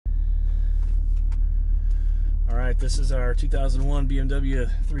Alright, this is our 2001 BMW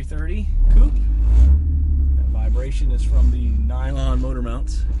 330 Coupe. That vibration is from the nylon motor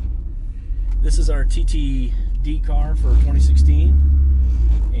mounts. This is our TTD car for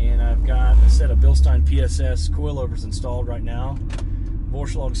 2016, and I've got a set of Bilstein PSS coilovers installed right now.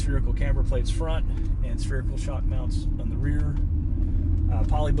 Vorshlag spherical camber plates front and spherical shock mounts on the rear.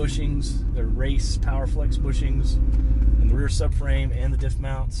 Poly bushings, they're race Powerflex bushings in the rear subframe and the diff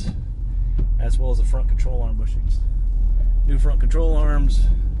mounts, as well as the front control arm bushings. New front control arms,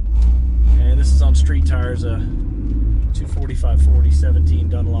 and this is on street tires, a 245/40 17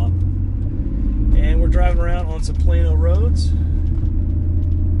 Dunlop. And we're driving around on some Plano roads.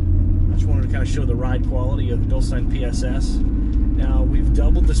 I just wanted to kind of show the ride quality of the Bilstein PSS. Now, we've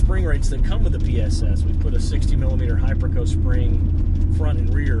doubled the spring rates that come with the PSS. We've put a 60mm Hyperco spring front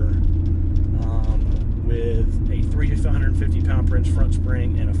and rear with a 350 pound-per-inch front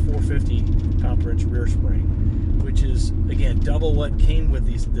spring and a 450 pound-per-inch rear spring, which is, again, double what came with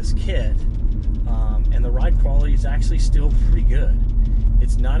this kit. And the ride quality is actually still pretty good.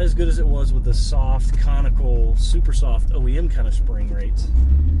 It's not as good as it was with the soft, conical, super soft OEM kind of spring rates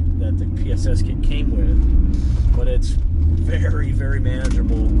that the PSS kit came with, but it's very, very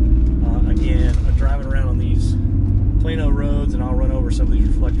manageable. Again, I'm driving around on these Plano roads, and I'll run over some of these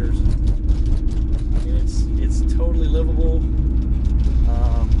reflectors. I mean, it's totally livable.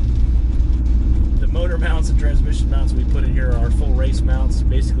 The motor mounts and transmission mounts we put in here are full race mounts,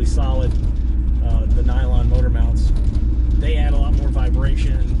 basically solid. The nylon motor mounts, they add a lot more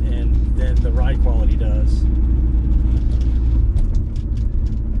vibration than the ride quality does.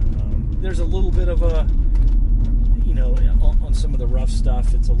 There's a little bit of a, you know, on some of the rough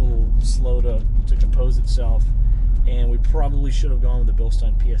stuff, it's a little slow to compose itself, and we probably should have gone with the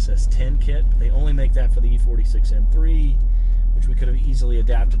Bilstein PSS 10 kit, but they only make that for the E46 M3, which we could have easily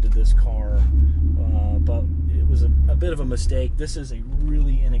adapted to this car, but it was a bit of a mistake. This is a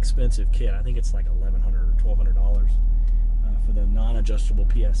really inexpensive kit. I think it's like $1,100 or $1,200 for the non-adjustable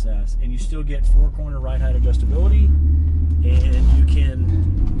PSS, and you still get four-corner ride height adjustability, and you can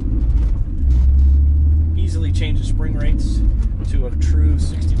easily change the spring rates to a true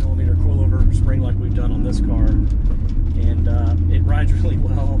 60mm coilover spring like we've done on this car, and it rides really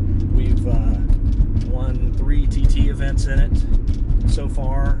well. We've won 3 TT events in it so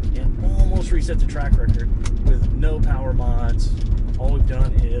far and almost reset the track record with no power mods. All we've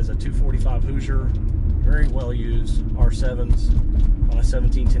done is a 245 Hoosier, very well used R7s on a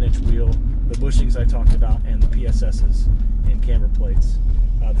 17 10-inch wheel, the bushings I talked about, and the PSSs and camber plates.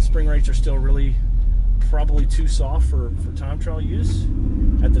 The spring rates are still really probably too soft for time trial use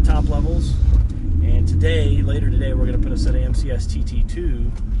at the top levels. And later today, we're going to put a set of MCS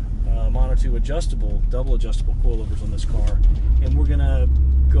TT2 Mono 2 adjustable, double adjustable coilovers on this car, and we're going to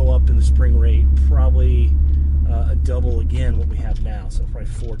go up in the spring rate probably a double again what we have now, so probably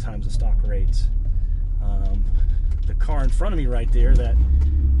 4 times the stock rates. The car in front of me right there, that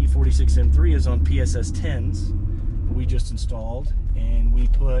E46 M3, is on PSS 10s we just installed, and we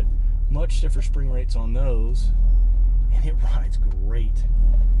put much stiffer spring rates on those, and it rides great.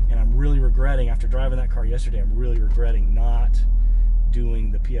 And I'm really regretting, after driving that car yesterday, I'm really regretting not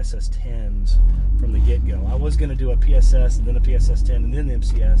doing the PSS 10s from the get-go. I was going to do a PSS and then a PSS 10 and then the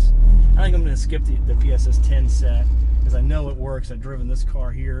MCS. I think I'm going to skip the PSS 10 set because I know it works. I've driven this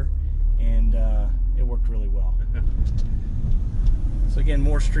car here, and it worked really well. So again,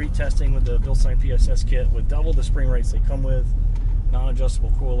 more street testing with the Bilstein PSS kit with double the spring rates they come with,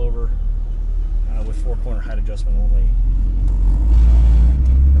 non-adjustable coilover with four-corner height adjustment only.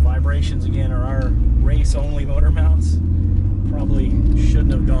 The vibrations again are our race-only motor mounts. Probably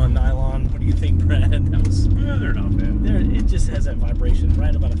shouldn't have gone nylon. What do you think, Brad? That was, they're not bad. It just has that vibration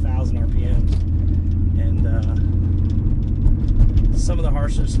right about 1,000 RPMs, and some of the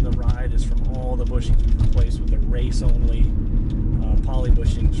harshness in the ride is from all the bushings we've replaced with the race-only poly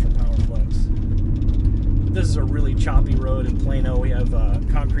bushings from Powerflex. This is a really choppy road in Plano. We have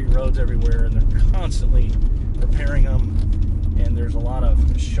concrete roads everywhere, and they're constantly repairing them, and there's a lot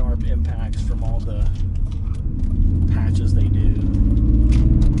of sharp impacts from all the patches they do.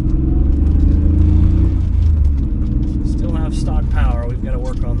 Still have stock power. We've got to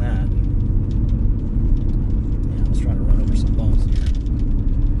work on that. Yeah, let's try to run over some bumps here.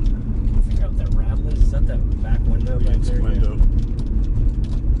 Can you figure out what that rattle is? Is that back window right there? Window.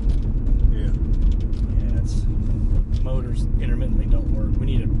 Motors intermittently don't work. We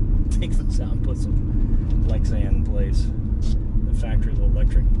need to take those out and put some Lexan in place. The factory little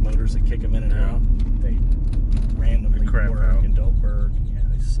electric motors that kick them in and out, they randomly work and don't work. Yeah,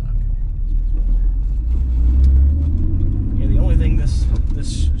 they suck. Yeah, the only thing this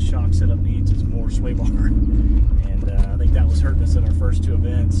shock setup needs is more sway bar, and first two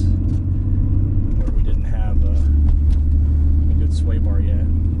events where we didn't have a good sway bar yet.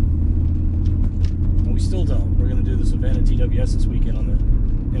 And we still don't. We're going to do this event at TWS this weekend on the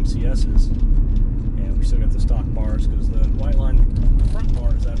MCSs. And we still got the stock bars because the white line front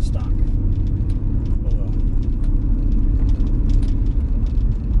bar is out of stock. Oh well.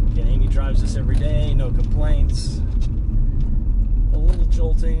 Again, Amy drives this every day, no complaints. A little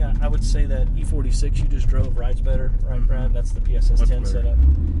jolting. I would say that E46 you just drove rides better, right, Brad? That's the PSS 10 setup.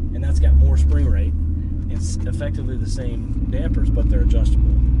 And that's got more spring rate. It's effectively the same dampers, but they're adjustable.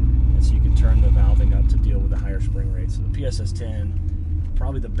 And so you can turn the valving up to deal with the higher spring rate. So the PSS 10,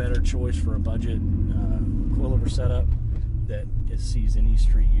 probably the better choice for a budget coilover setup that sees any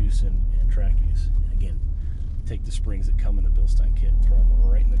street use and track use. And again, take the springs that come in the Bilstein kit and throw them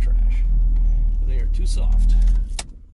right in the trash. They are too soft.